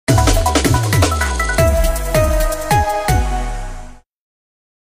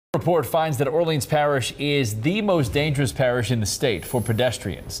report finds that Orleans Parish is the most dangerous parish in the state for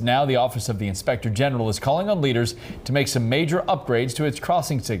pedestrians. Now the Office of the Inspector General is calling on leaders to make some major upgrades to its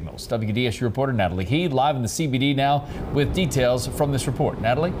crossing signals. WDSU reporter Natalie He live in the CBD now with details from this report.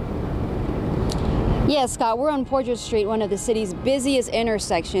 Natalie? Yes, Scott, we're on Portrait Street, one of the city's busiest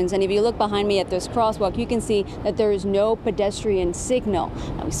intersections. And if you look behind me at this crosswalk, you can see that there is no pedestrian signal.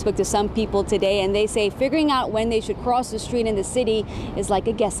 Now, we spoke to some people today and they say figuring out when they should cross the street in the city is like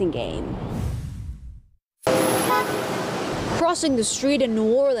a guessing game. Crossing the street in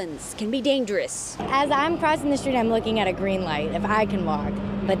New Orleans can be dangerous. As I'm crossing the street, I'm looking at a green light if I can walk.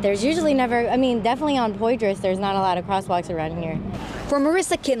 But there's usually never, definitely on Poydras, there's not a lot of crosswalks around here. For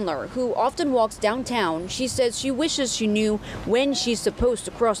Marissa Kindler, who often walks downtown, she says she wishes she knew when she's supposed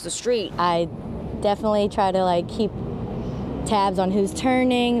to cross the street. I definitely try to keep tabs on who's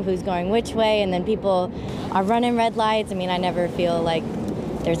turning, who's going which way, and then people are running red lights. I never feel like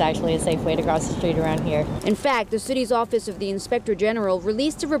there's actually a safe way to cross the street around here. In fact, the city's Office of the Inspector General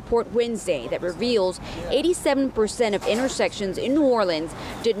released a report Wednesday that reveals 87% of intersections in New Orleans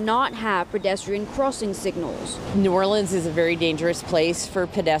did not have pedestrian crossing signals. New Orleans is a very dangerous place for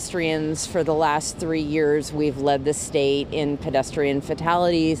pedestrians. For the last 3 years, we've led the state in pedestrian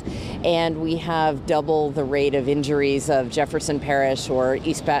fatalities, and we have double the rate of injuries of Jefferson Parish or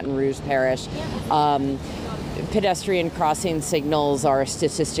East Baton Rouge Parish. Pedestrian crossing signals are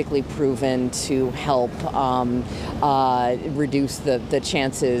statistically proven to help reduce the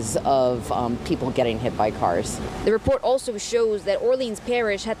chances of people getting hit by cars. The report also shows that Orleans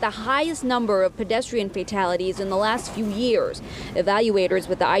Parish had the highest number of pedestrian fatalities in the last few years. Evaluators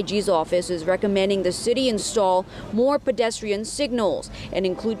with the IG's office is recommending the city install more pedestrian signals and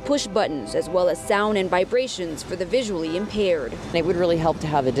include push buttons as well as sound and vibrations for the visually impaired. It would really help to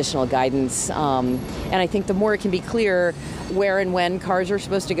have additional guidance, and I think the more it can be clear where and when cars are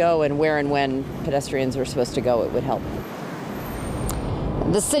supposed to go and where and when pedestrians are supposed to go, it would help.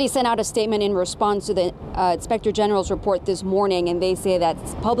 The city sent out a statement in response to the Inspector General's report this morning, and they say that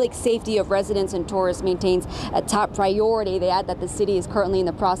public safety of residents and tourists maintains a top priority. They add that the city is currently in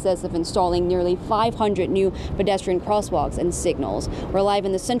the process of installing nearly 500 new pedestrian crosswalks and signals. We're live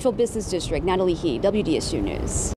in the Central Business District. Natalie He, WDSU News.